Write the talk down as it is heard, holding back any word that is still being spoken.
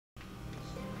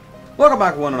Welcome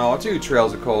back one and all to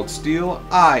Trails of Cold Steel.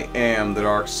 I am the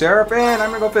Dark Seraph and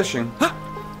I'm gonna go fishing. Huh.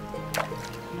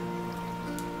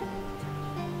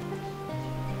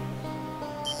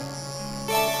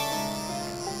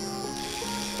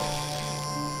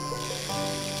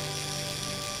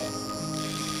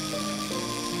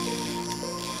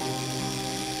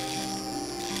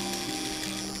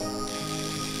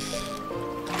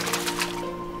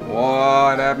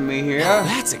 What happened to me here?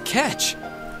 That's a catch.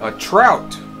 A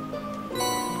trout.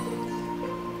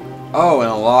 Oh,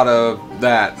 and a lot of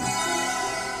that.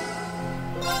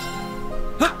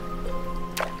 Huh.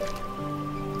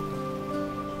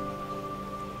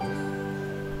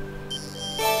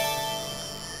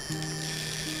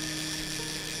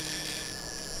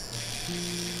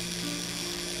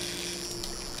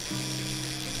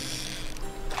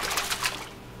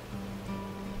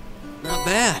 Not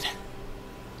bad.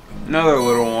 Another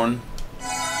little one.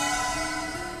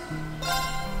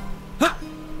 Huh.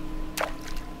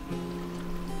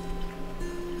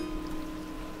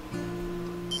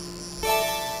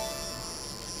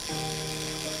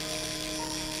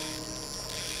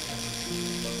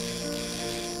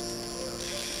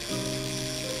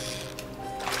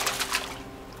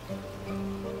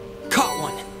 Caught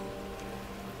one.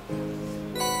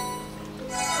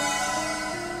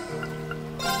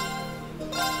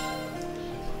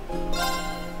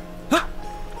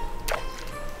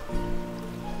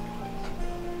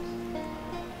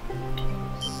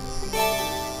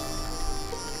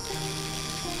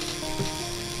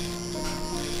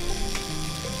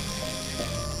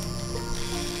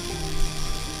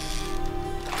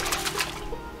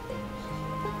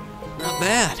 Not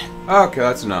bad. Okay,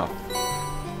 that's enough.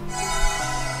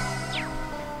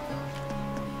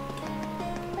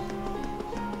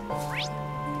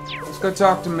 Let's go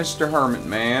talk to Mr. Hermit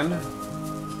Man.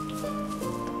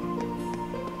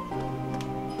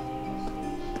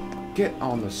 Get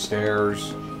on the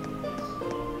stairs.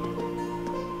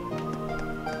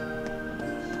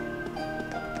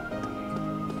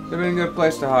 It'd be a good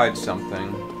place to hide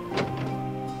something.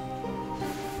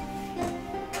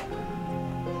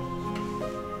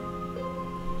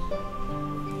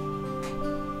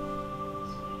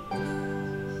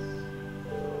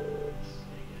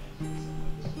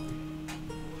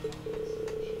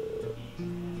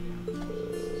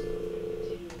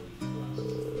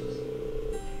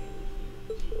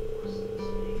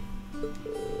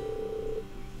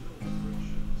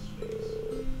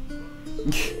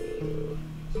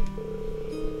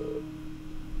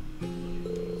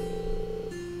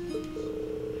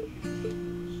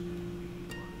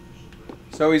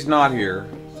 So he's not here.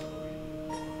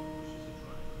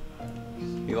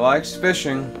 He likes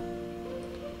fishing,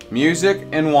 music,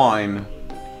 and wine.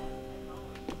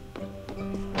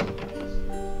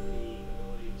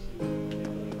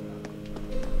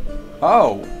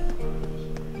 Oh!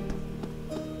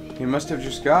 He must have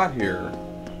just got here.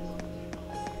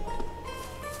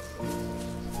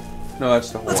 No, that's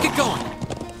the horse. Let's get going.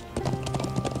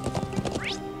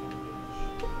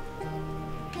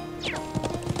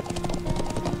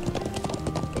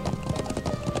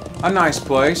 A nice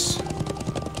place.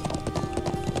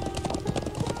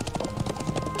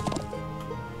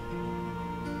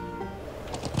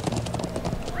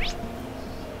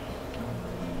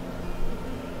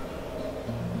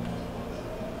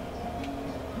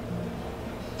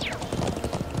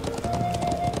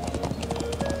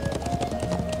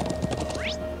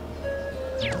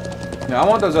 Now I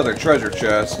want those other treasure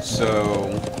chests, so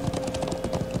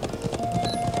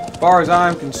as far as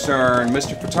I'm concerned,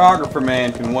 Mr. Photographer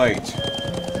Man can wait.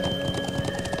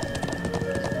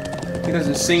 He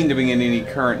doesn't seem to be in any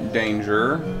current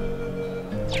danger.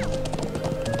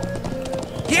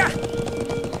 Yeah.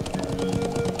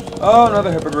 Oh,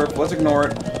 another hippogriff. Let's ignore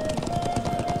it.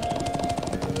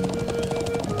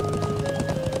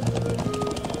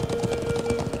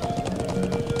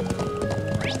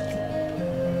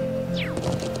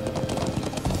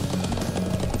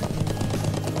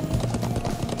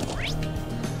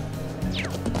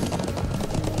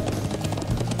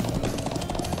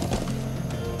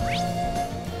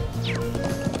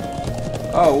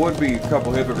 Oh, it would be a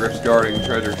couple hippogriffs guarding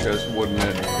treasure chests, wouldn't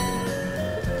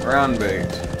it? Ground bait.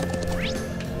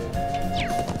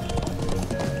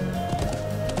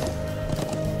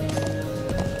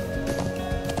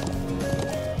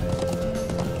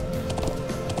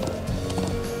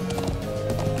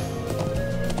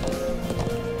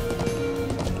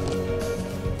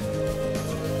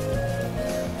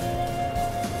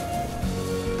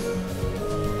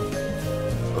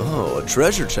 Oh, a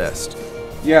treasure chest.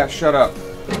 Yeah, shut up.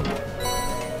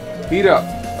 Heat up.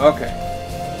 Okay.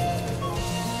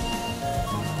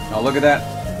 I'll look at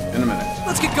that in a minute.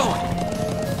 Let's get going.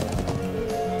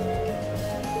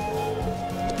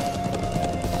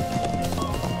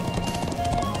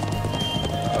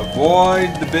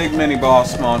 Avoid the big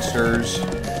mini-boss monsters,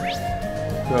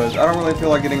 because I don't really feel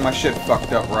like getting my shit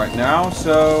fucked up right now,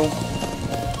 so...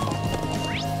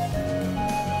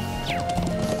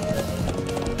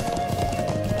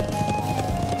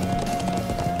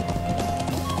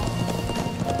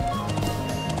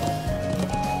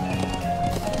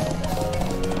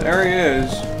 There he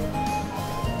is.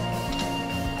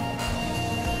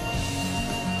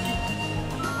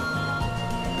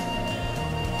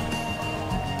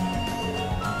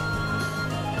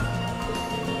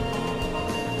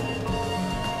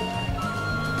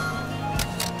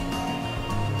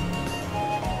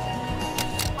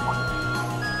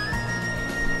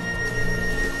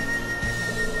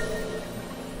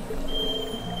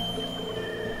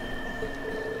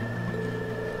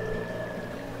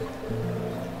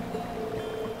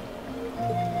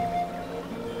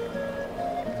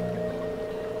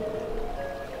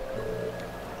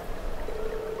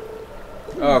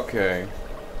 Okay.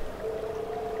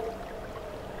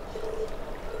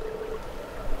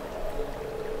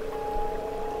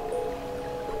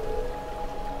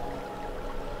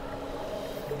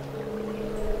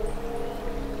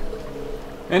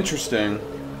 Interesting.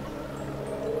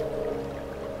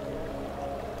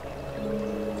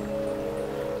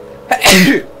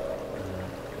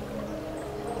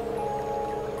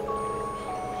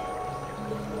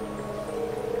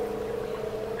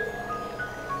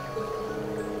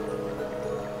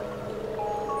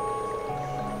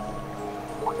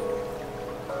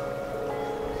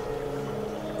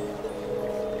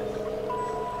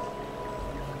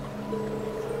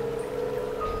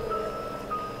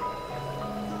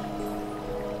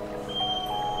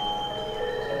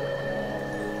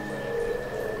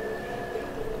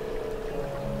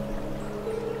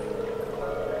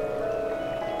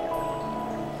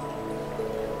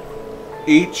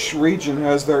 Each region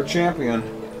has their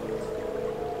champion.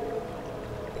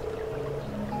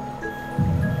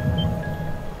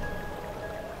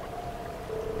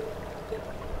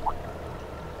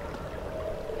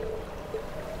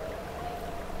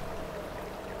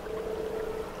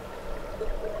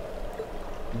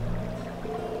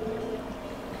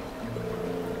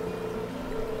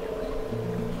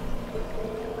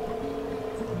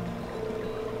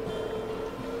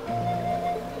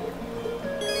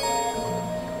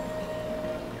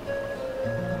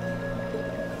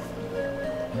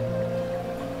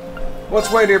 Let's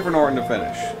wait here for Norton to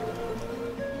finish.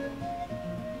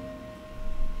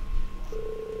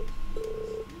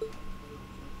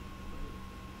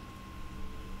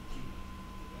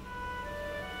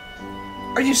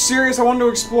 Are you serious? I wanted to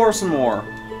explore some more.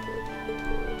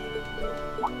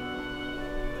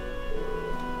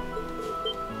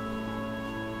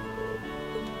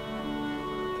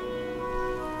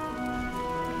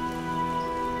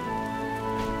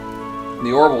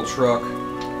 The orbital truck.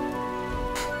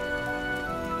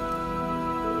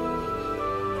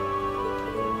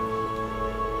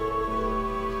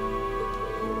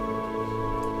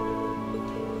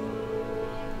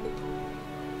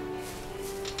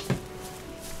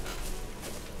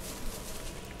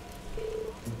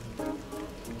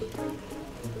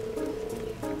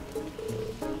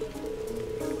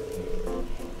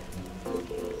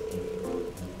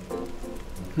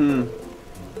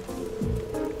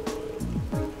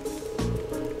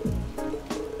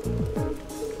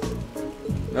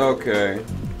 Okay.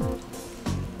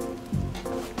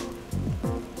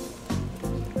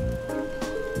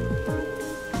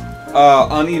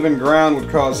 Uneven ground would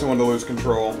cause someone to lose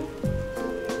control.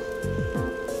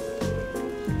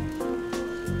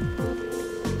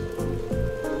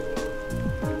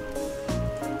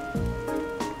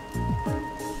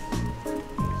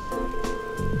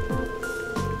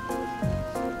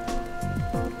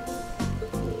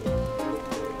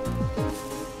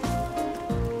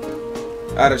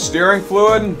 Out of steering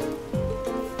fluid.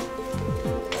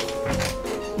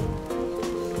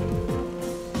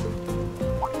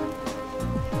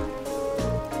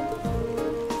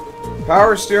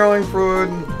 Power steering fluid.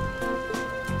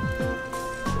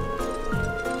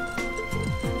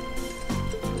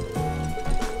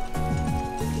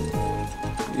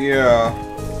 Yeah.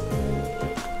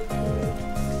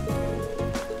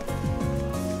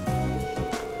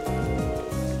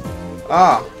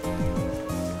 Ah.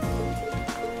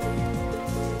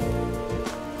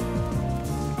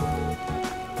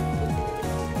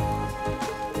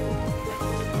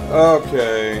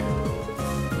 Okay.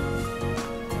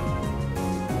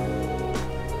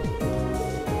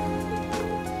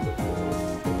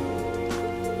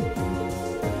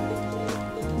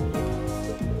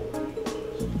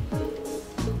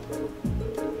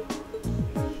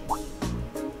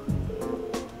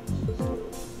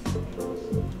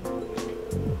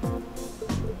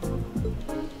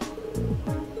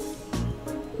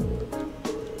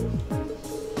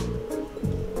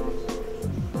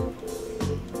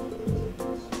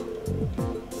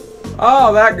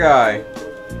 Oh, that guy.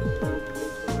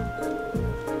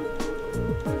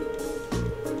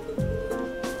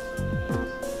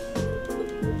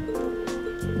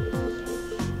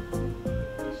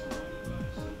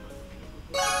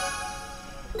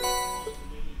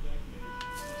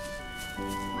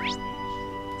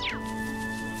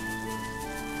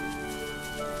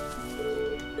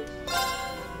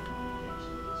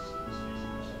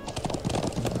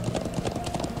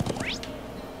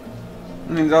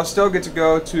 Means I'll still get to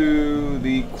go to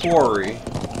the quarry,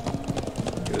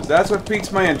 because that's what piques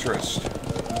my interest.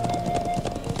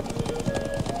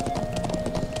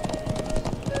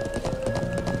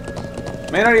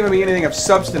 May not even be anything of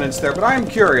substance there, but I am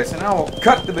curious, and I will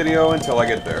cut the video until I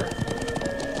get there.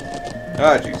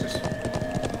 Ah, Jesus.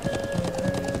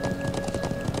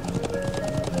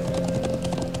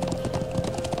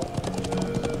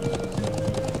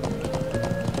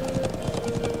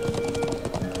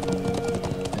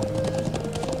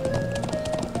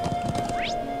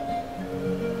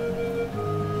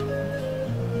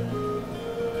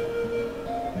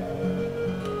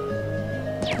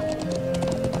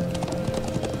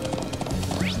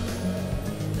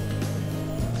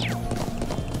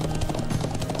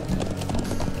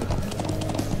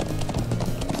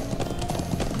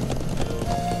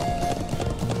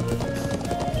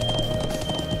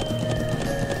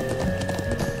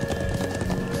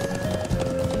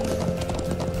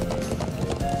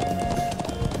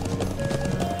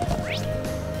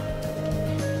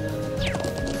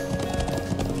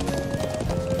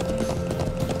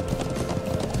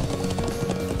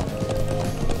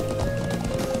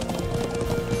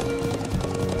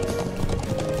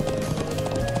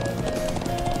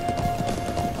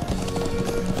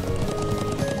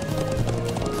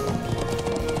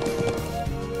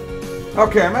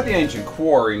 Okay, I'm at the ancient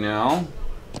quarry now.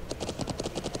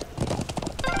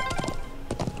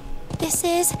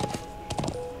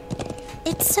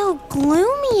 It's so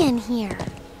gloomy in here.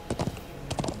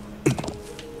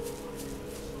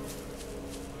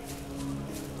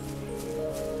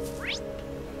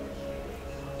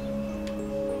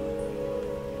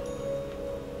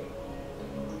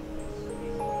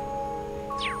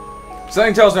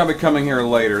 Something tells me I'll be coming here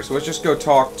later, so let's just go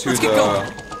talk to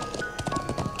the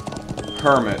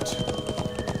hermit.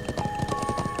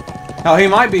 Hell, he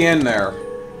might be in there.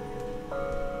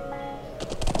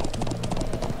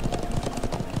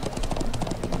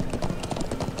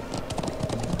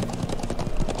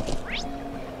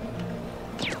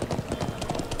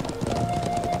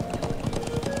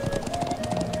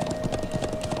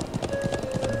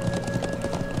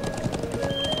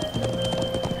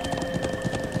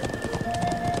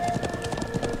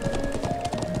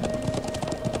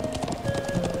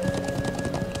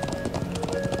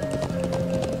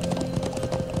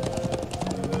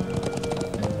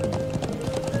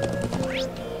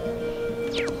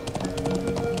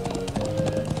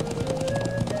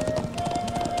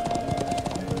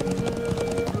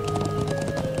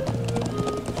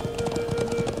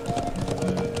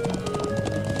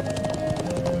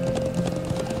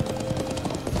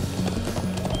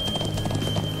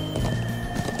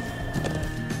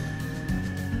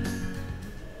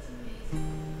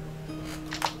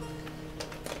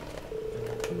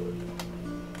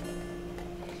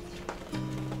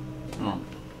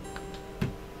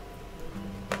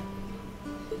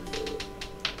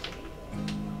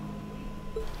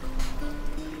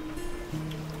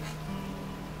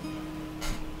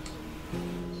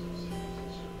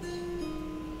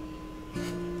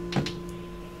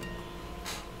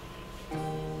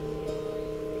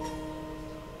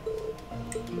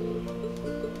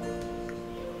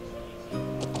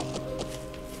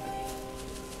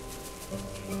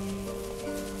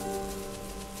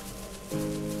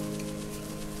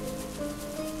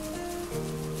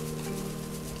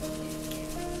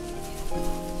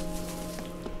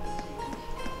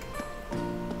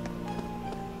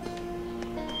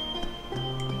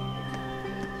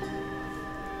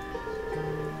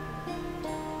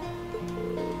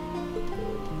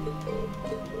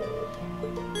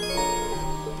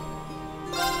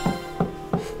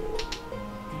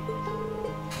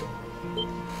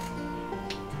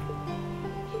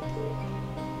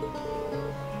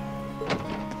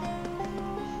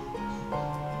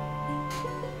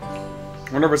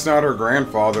 I wonder if it's not her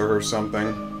grandfather or something.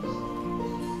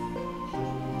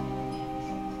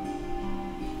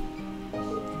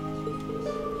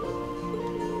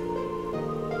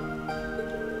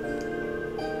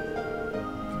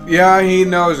 Yeah, he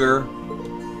knows her.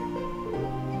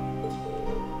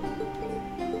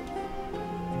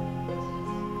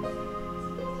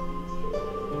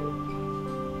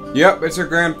 Yep, it's her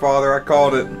grandfather. I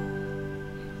called it.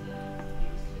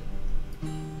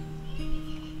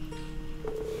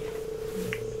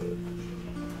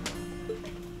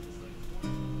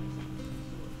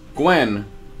 Gwen.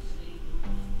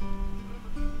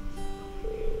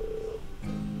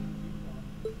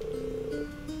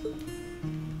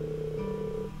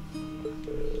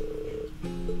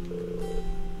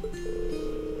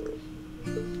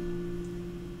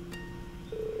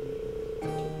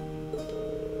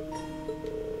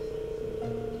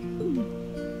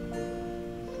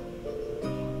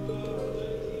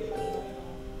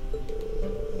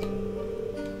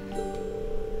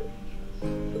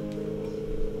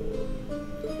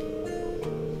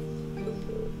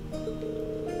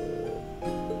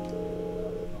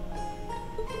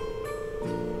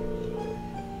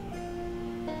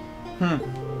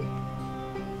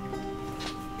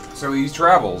 So he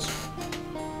travels.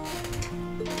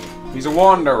 He's a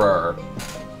wanderer.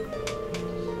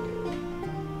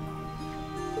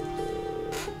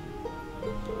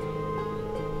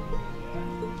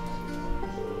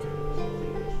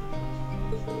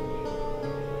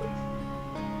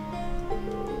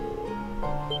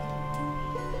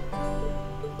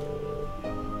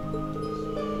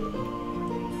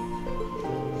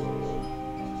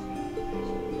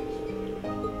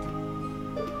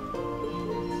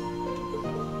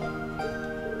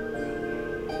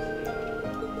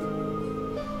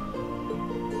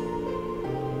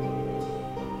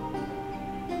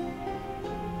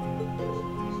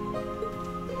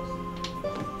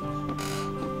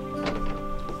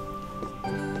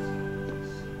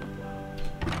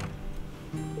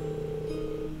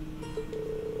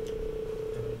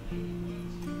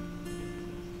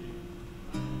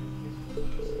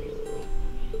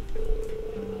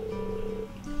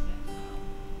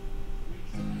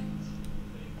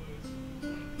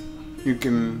 You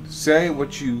can say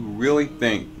what you really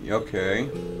think. Okay.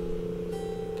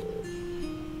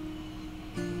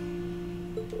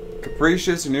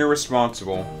 Capricious and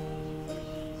irresponsible.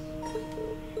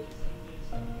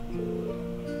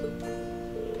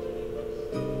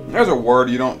 There's a word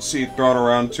you don't see thrown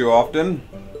around too often.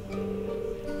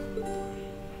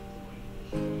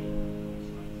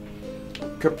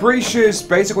 Capricious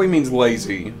basically means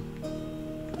lazy.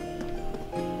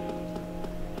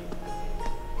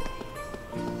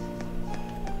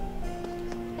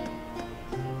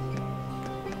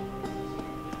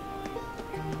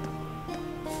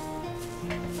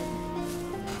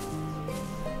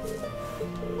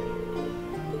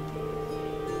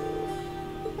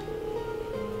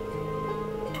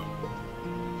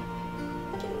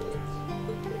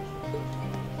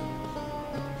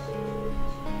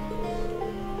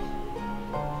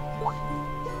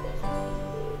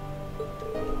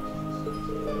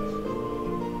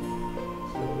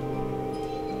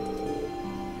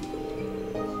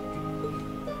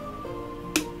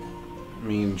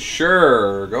 I mean,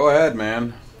 sure, go ahead,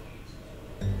 man.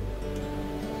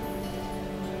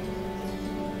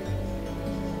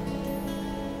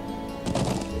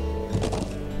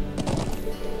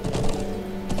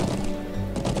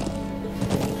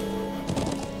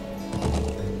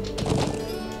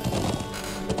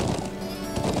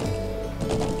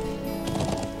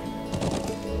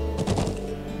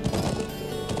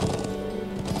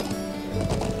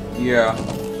 Yeah.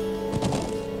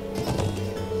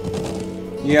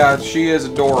 Yeah, she is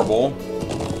adorable.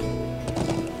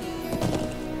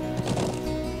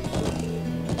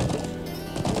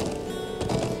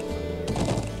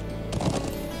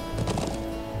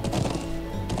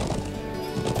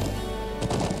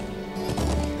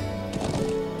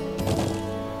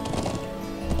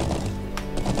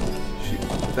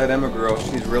 That Emma girl,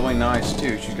 she's really nice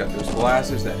too. She's got those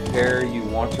glasses, that hair you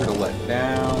want her to let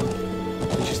down.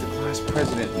 And she's the class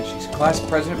president, and she's class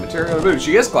president material. Ooh,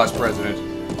 she is class president.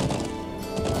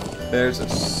 There's a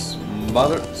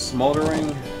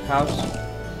smoldering house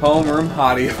homeroom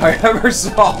hottie if I ever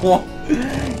saw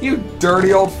one. You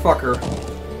dirty old fucker.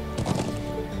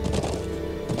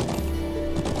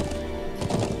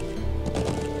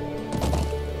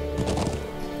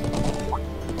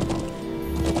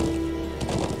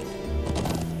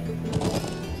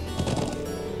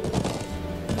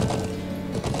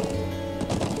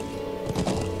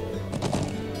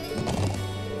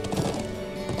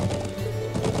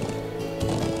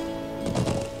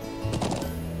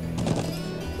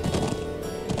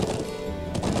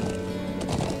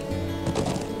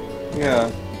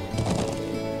 Yeah.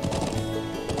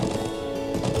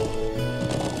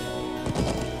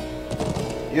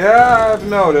 Yeah, I've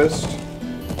noticed.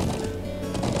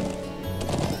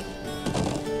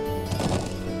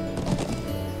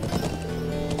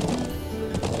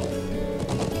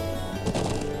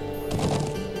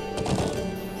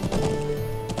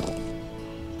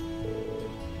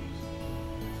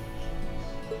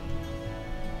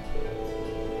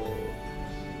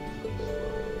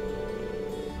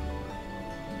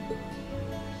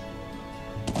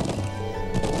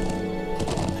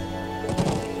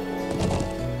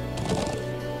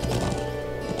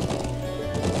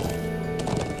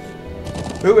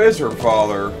 Who is her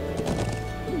father?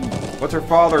 What's her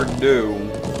father do?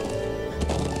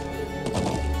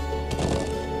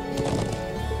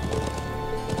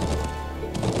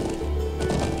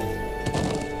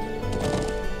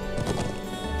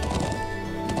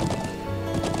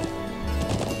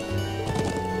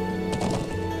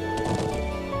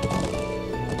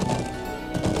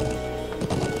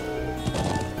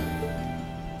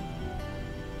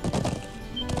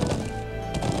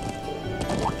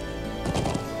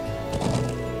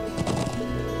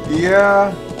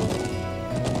 Yeah.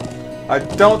 I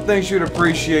don't think she'd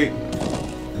appreciate...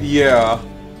 Yeah.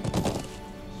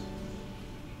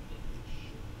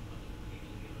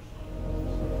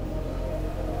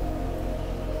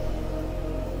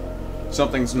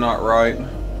 Something's not right.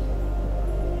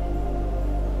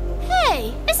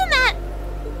 Hey, isn't that...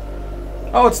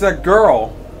 Oh, it's that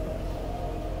girl.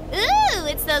 Ooh,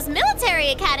 it's those military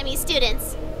academy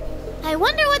students. I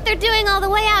wonder what they're doing all the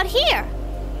way out here.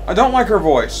 I don't like her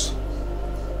voice.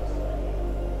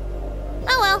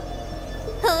 Oh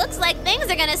well. Looks like things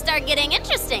are gonna start getting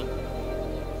interesting.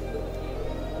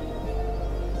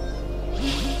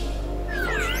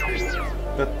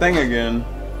 That thing again.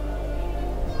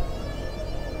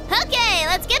 Okay,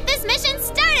 let's get this mission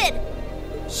started!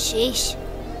 Sheesh.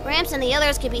 Gramps and the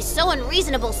others can be so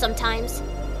unreasonable sometimes.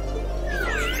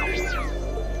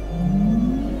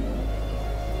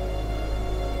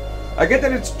 I get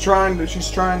that they're trying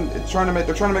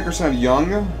to make her sound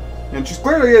young, and she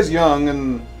clearly is young,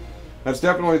 and that's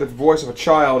definitely the voice of a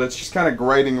child. It's just kind of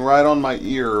grating right on my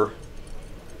ear.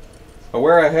 I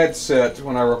wear a headset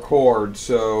when I record,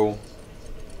 so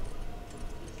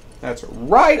that's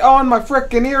right on my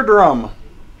frickin' eardrum.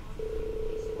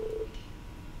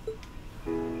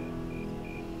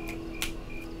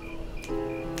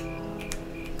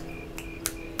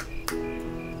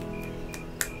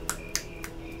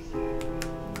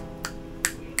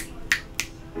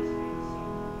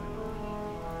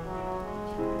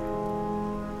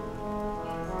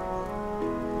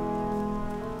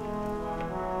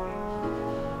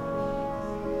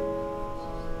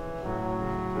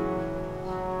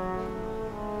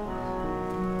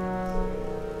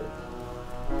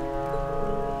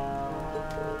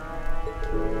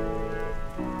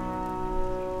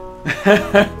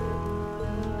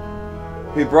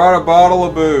 He brought a bottle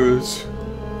of booze.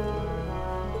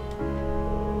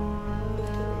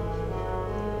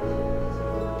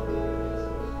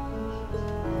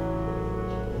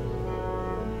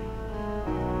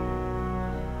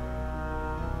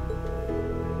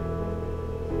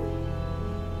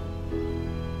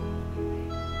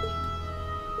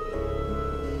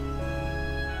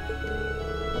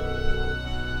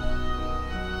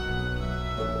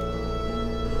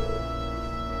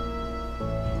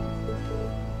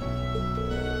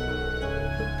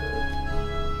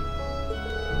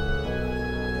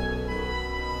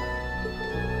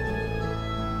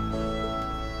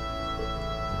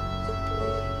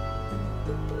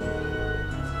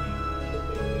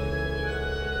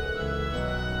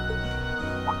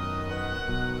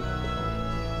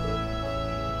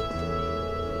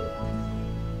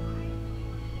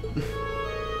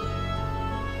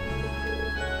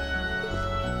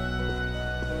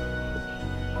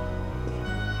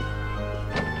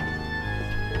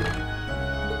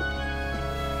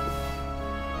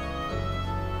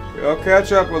 I'll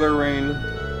catch up with her, Rain.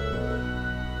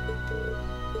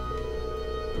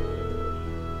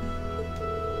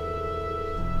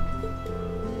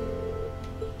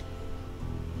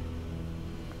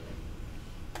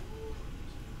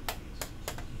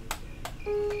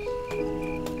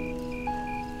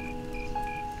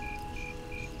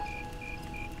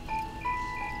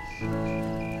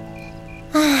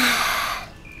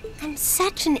 I'm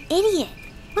such an idiot.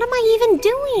 What am I even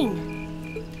doing?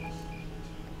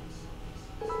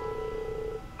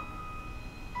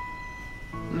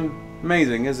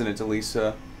 Amazing, isn't it,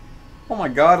 Alisa? Oh my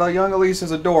god, our young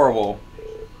Alisa's adorable.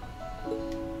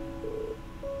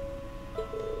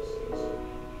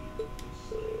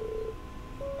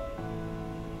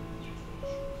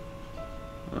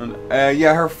 And,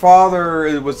 yeah, her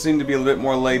father would seem to be a little bit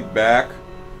more laid back.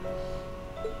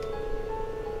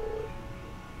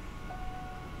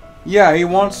 Yeah, he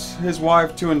wants his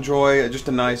wife to enjoy just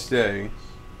a nice day.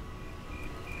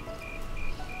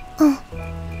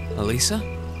 Alisa?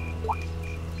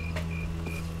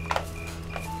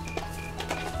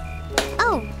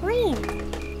 Oh, Rain.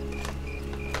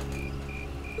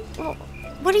 Well,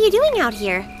 what are you doing out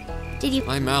here? Did you...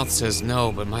 My mouth says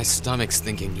no, but my stomach's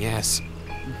thinking yes.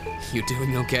 You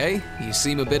doing okay? You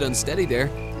seem a bit unsteady there.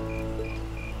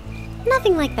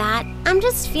 Nothing like that. I'm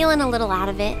just feeling a little out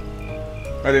of it.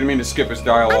 I didn't mean to skip his I'm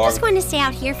dialogue. just going to stay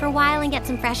out here for a while and get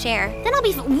some fresh air. Then I'll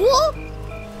be Whoa!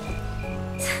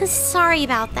 Sorry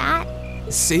about that.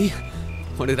 See?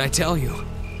 What did I tell you?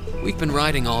 We've been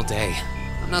riding all day.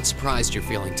 I'm not surprised you're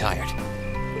feeling tired.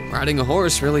 Riding a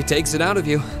horse really takes it out of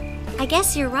you. I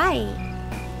guess you're right.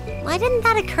 Why didn't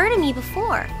that occur to me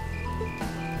before?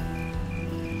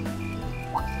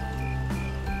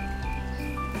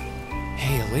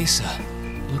 Hey,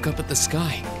 Alisa, look up at the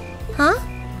sky. Huh?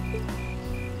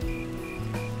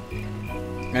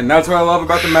 And that's what I love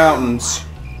about the mountains.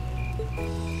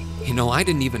 You know, I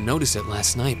didn't even notice it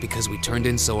last night because we turned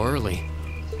in so early.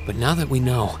 But now that we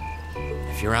know,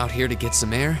 if you're out here to get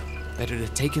some air, better to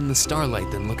take in the starlight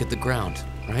than look at the ground,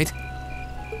 right?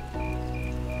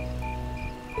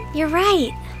 You're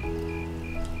right.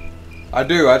 I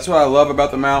do. That's what I love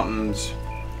about the mountains.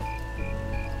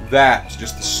 That's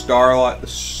just the starlight, the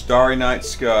starry night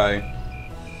sky.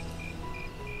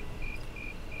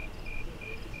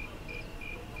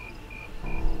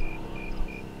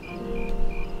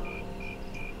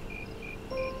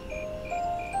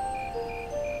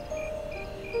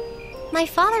 My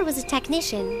father was a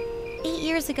technician. 8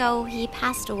 years ago, he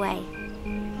passed away.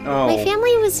 Oh. My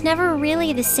family was never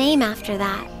really the same after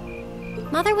that.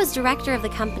 Mother was director of the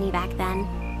company back then.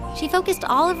 She focused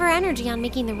all of her energy on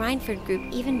making the Rhineford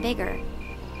Group even bigger.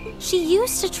 She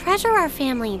used to treasure our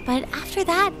family, but after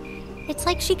that, it's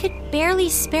like she could barely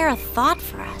spare a thought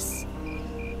for us.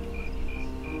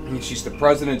 I mean, she's the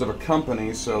president of a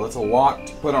company, so that's a lot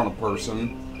to put on a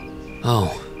person.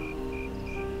 Oh.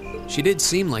 She did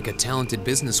seem like a talented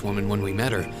businesswoman when we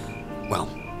met her. Well,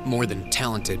 more than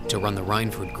talented to run the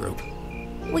Rhineford Group.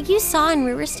 What you saw in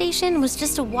Ruhr Station was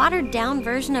just a watered-down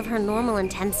version of her normal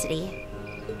intensity.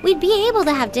 We'd be able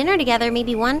to have dinner together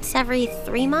maybe once every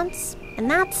 3 months, and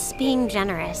that's being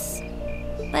generous.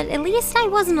 But at least I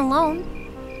wasn't alone.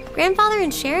 Grandfather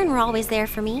and Sharon were always there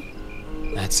for me.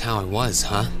 That's how it was,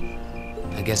 huh?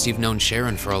 I guess you've known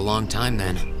Sharon for a long time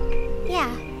then. Yeah,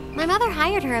 my mother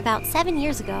hired her about 7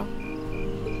 years ago.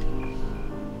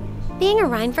 Being a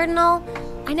Rhineford and all,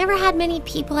 I never had many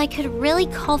people I could really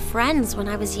call friends when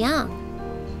I was young.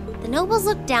 The nobles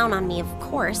looked down on me, of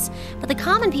course, but the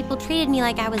common people treated me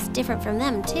like I was different from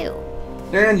them, too.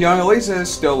 And young Alisa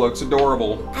still looks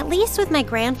adorable. At least with my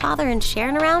grandfather and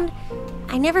Sharon around,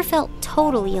 I never felt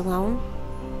totally alone.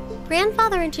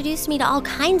 Grandfather introduced me to all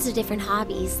kinds of different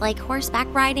hobbies, like horseback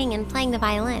riding and playing the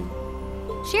violin.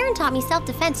 Sharon taught me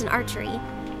self-defense and archery,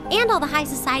 and all the high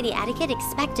society etiquette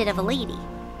expected of a lady.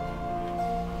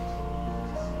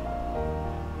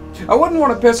 I wouldn't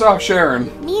want to piss off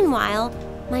Sharon. Meanwhile,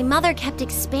 my mother kept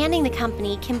expanding the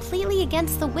company completely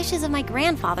against the wishes of my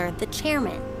grandfather, the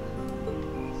chairman.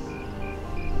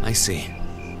 I see.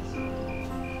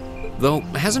 Though,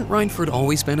 hasn't Rhineford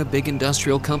always been a big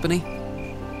industrial company?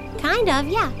 Kind of,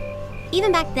 yeah.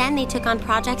 Even back then, they took on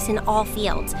projects in all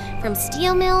fields, from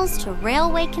steel mills to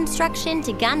railway construction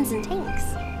to guns and tanks.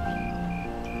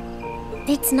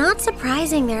 It's not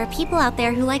surprising there are people out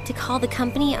there who like to call the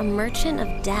company a merchant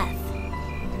of death.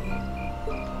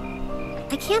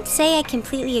 I can't say I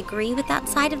completely agree with that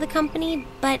side of the company,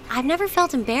 but I've never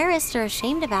felt embarrassed or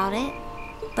ashamed about it.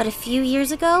 But a few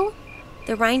years ago,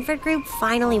 the Rhineford Group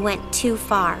finally went too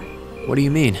far. What do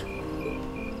you mean?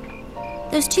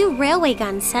 Those 2 railway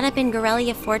guns set up in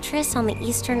Gorelia Fortress on the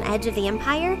eastern edge of the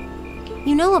Empire?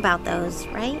 You know about those,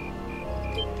 right?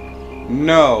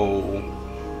 No.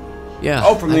 Yeah.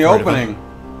 Oh, from the I've heard of them.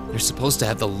 opening. They're supposed to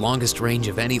have the longest range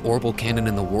of any orbital cannon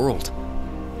in the world.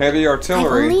 Heavy I've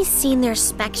artillery. only seen their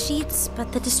spec sheets,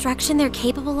 but the destruction they're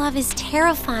capable of is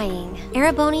terrifying.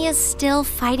 Erebonia's still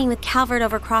fighting with Calvert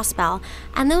over Crossbell,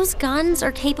 and those guns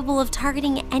are capable of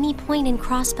targeting any point in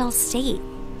Crossbell State.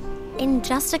 In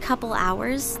just a couple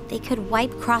hours, they could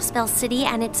wipe Crossbell City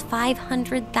and its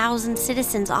 500,000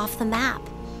 citizens off the map.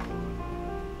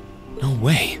 No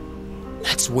way.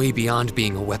 That's way beyond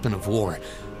being a weapon of war.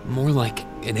 More like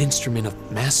an instrument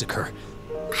of massacre.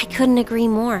 I couldn't agree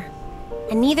more.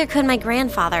 And neither could my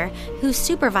grandfather, who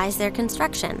supervised their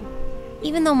construction.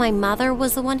 Even though my mother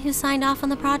was the one who signed off on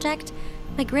the project,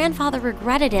 my grandfather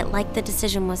regretted it like the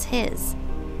decision was his.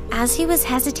 As he was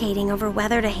hesitating over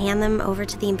whether to hand them over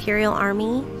to the Imperial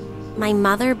Army, my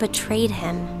mother betrayed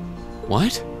him.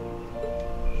 What?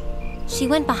 She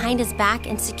went behind his back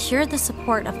and secured the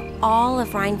support of all of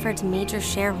Rhineford's major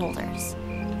shareholders.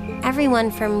 Everyone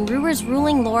from Ruhr's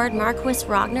ruling lord Marquis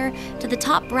Ragnar to the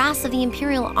top brass of the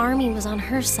Imperial Army was on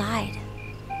her side.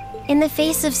 In the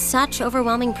face of such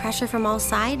overwhelming pressure from all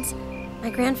sides, my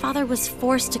grandfather was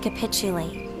forced to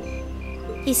capitulate.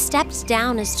 He stepped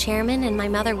down as chairman, and my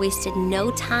mother wasted no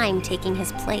time taking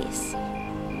his place.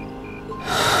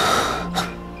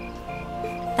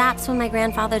 that's when my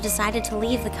grandfather decided to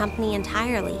leave the company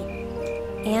entirely.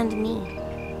 And me.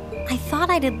 I thought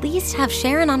I'd at least have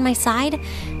Sharon on my side,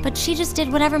 but she just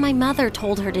did whatever my mother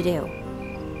told her to do.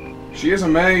 She is a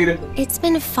maid. It's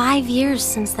been 5 years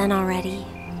since then already.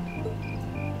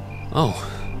 Oh.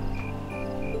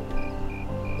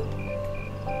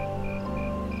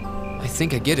 I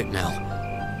think I get it now.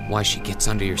 Why she gets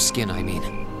under your skin, I mean.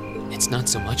 It's not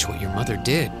so much what your mother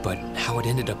did, but how it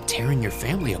ended up tearing your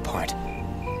family apart.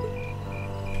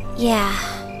 Yeah.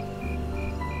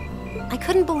 I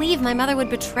couldn't believe my mother would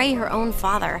betray her own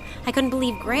father. I couldn't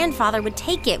believe grandfather would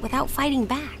take it without fighting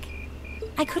back.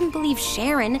 I couldn't believe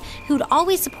Sharon, who'd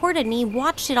always supported me,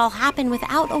 watched it all happen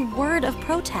without a word of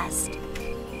protest.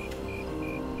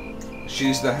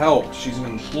 She's the help. She's an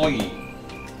employee.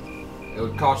 It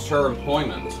would cost her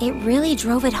employment. It really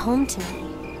drove it home to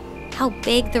me. How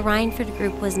big the Rhineford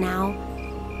group was now,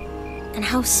 and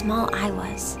how small I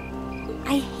was.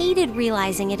 I hated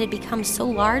realizing it had become so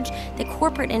large that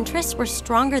corporate interests were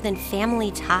stronger than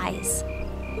family ties.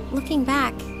 Looking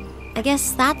back, I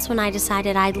guess that's when I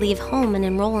decided I'd leave home and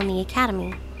enroll in the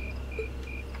academy.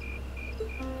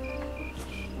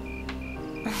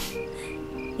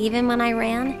 Even when I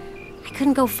ran, I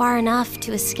couldn't go far enough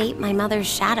to escape my mother's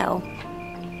shadow,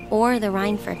 or the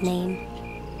Rhineford name.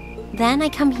 Then I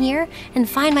come here and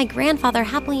find my grandfather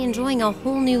happily enjoying a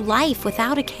whole new life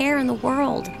without a care in the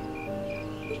world.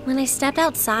 When I stepped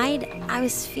outside, I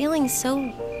was feeling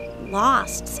so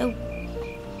lost, so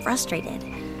frustrated,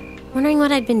 wondering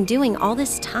what I'd been doing all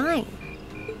this time.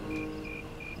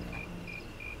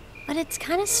 But it's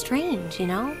kind of strange, you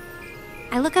know?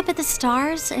 I look up at the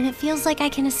stars and it feels like I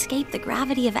can escape the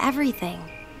gravity of everything.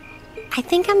 I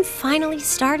think I'm finally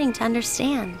starting to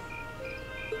understand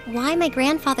why my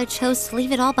grandfather chose to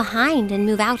leave it all behind and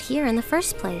move out here in the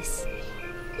first place.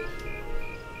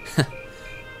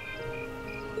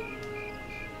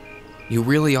 You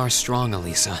really are strong,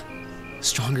 Alisa.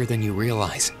 Stronger than you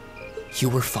realize. You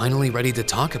were finally ready to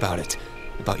talk about it.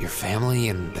 About your family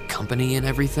and the company and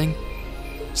everything.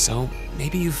 So,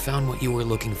 maybe you found what you were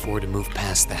looking for to move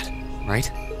past that,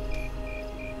 right?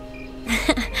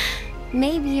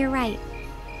 Maybe you're right.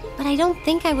 But I don't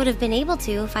think I would have been able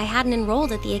to if I hadn't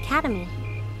enrolled at the academy.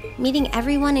 Meeting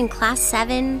everyone in Class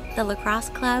 7, the lacrosse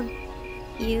club,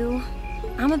 you,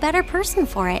 I'm a better person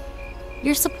for it.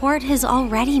 Your support has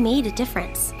already made a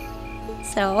difference.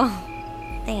 So,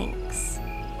 thanks.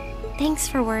 Thanks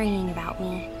for worrying about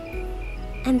me.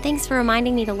 And thanks for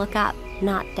reminding me to look up,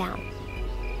 not down.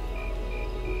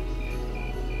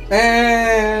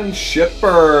 And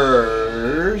shippers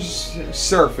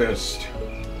surfaced.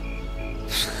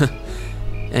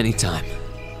 Anytime.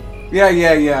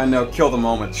 Yeah, no, kill the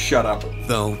moment, shut up.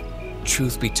 Though,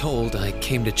 truth be told, I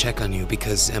came to check on you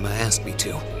because Emma asked me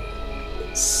to.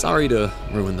 Sorry to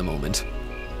ruin the moment.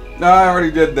 No, I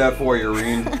already did that for you,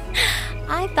 Reen.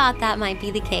 I thought that might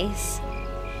be the case.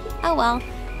 Oh well,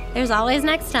 there's always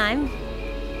next time.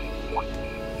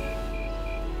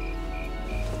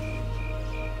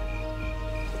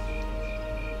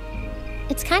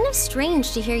 It's kind of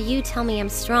strange to hear you tell me I'm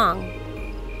strong,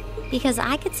 because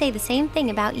I could say the same thing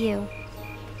about you.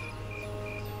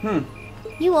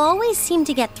 You always seem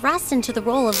to get thrust into the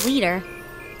role of leader,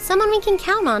 someone we can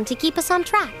count on to keep us on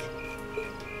track.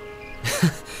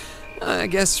 I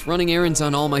guess running errands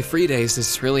on all my free days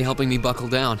is really helping me buckle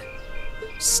down.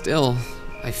 Still,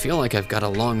 I feel like I've got a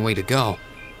long way to go,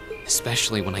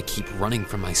 especially when I keep running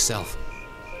from myself.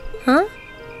 Huh?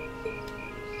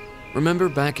 Remember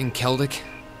back in Celtic?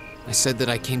 I said that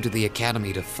I came to the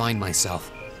academy to find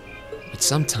myself. But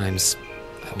sometimes,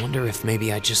 I wonder if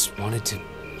maybe I just wanted to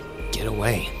get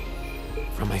away.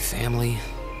 From my family,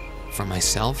 from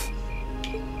myself.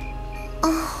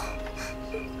 Oh.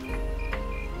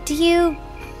 Do you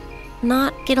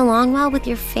not get along well with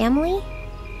your family?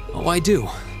 Oh, I do.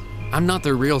 I'm not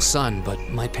their real son, but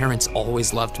my parents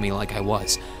always loved me like I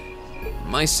was.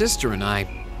 My sister and I,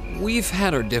 we've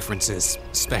had our differences,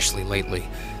 especially lately,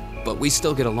 but we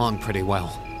still get along pretty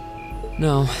well.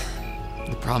 No,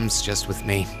 the problem's just with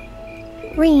me.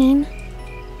 Reen.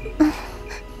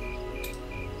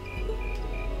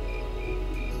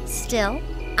 Still,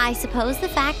 I suppose the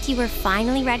fact you were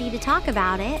finally ready to talk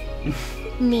about it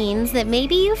means that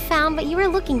maybe you found what you were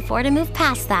looking for to move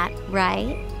past that,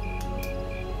 right?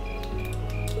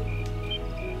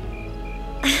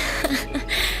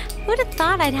 Who'd have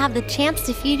thought I'd have the chance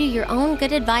to feed you your own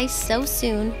good advice so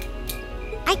soon?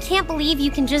 I can't believe you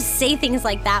can just say things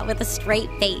like that with a straight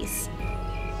face.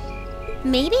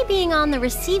 Maybe being on the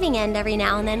receiving end every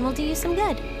now and then will do you some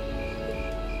good.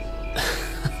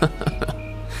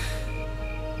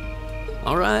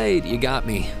 Alright, you got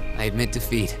me. I admit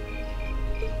defeat.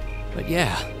 But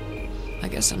yeah, I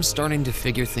guess I'm starting to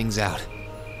figure things out,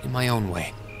 in my own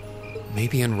way.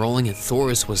 Maybe enrolling at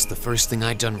Thoris was the first thing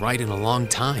I'd done right in a long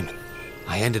time.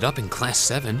 I ended up in Class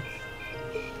 7.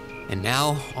 And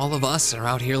now, all of us are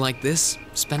out here like this,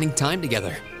 spending time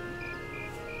together.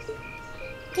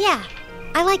 Yeah,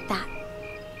 I like that.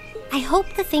 I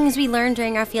hope the things we learned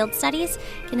during our field studies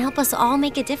can help us all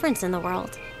make a difference in the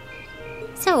world.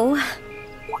 So...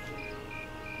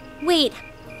 Wait,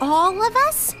 all of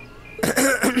us?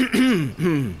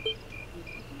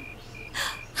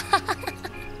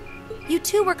 You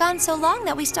two were gone so long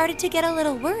that we started to get a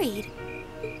little worried.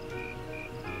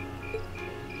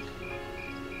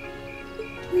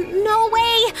 No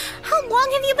way! How long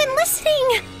have you been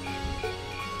listening?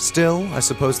 Still, I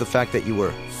suppose the fact that you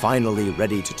were finally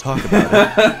ready to talk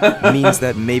about it means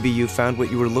that maybe you found what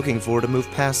you were looking for to move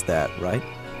past that, right?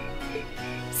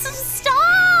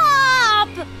 Stop!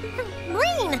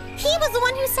 Green, he was the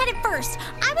one who said it first.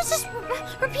 I was just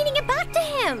repeating it back to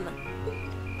him.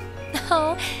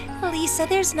 Oh, Alisa,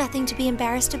 there's nothing to be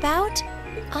embarrassed about.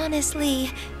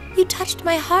 Honestly, you touched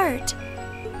my heart.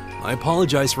 I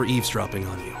apologize for eavesdropping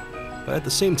on you, but at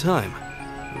the same time,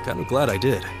 I'm kind of glad I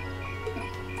did.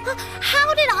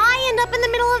 How did I end up in the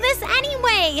middle of this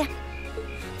anyway?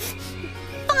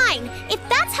 Fine, if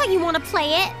that's how you want to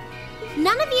play it.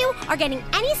 None of you are getting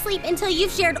any sleep until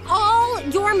you've shared all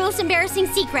your most embarrassing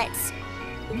secrets.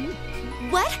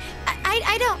 What?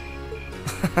 I don't...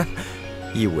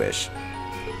 You wish.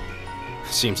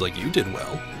 Seems like you did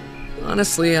well.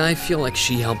 Honestly, I feel like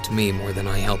she helped me more than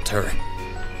I helped her.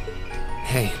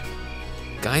 Hey,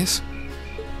 guys?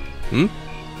 Hmm?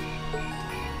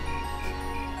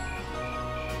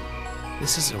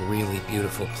 This is a really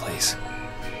beautiful place.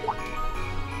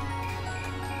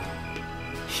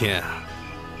 Yeah,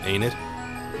 ain't it?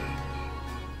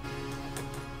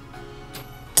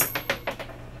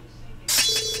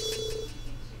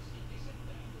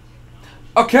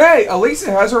 Okay, Alisa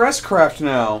has her S-Craft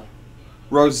now.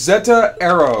 Rosetta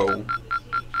Arrow.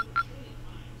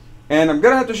 And I'm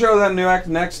gonna have to show that new act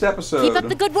next episode. Keep up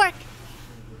the good work.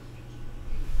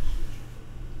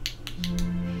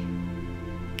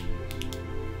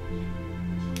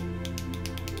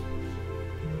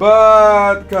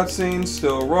 But cutscene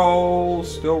still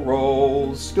rolls, still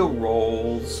rolls, still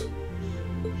rolls.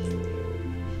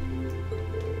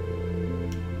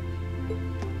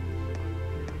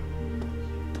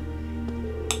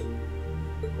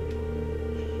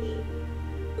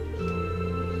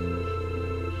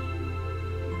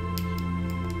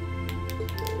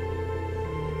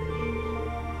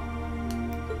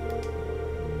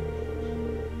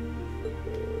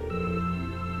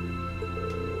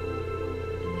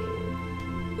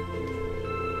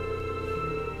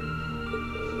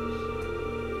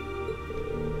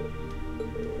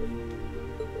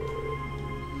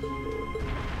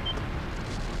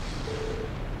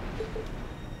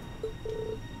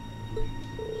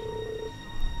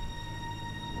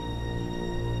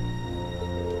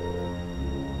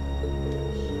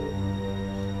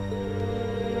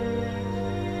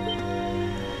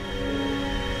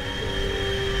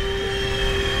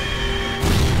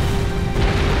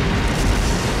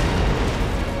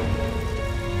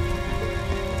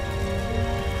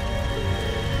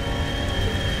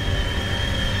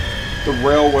 The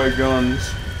railway guns.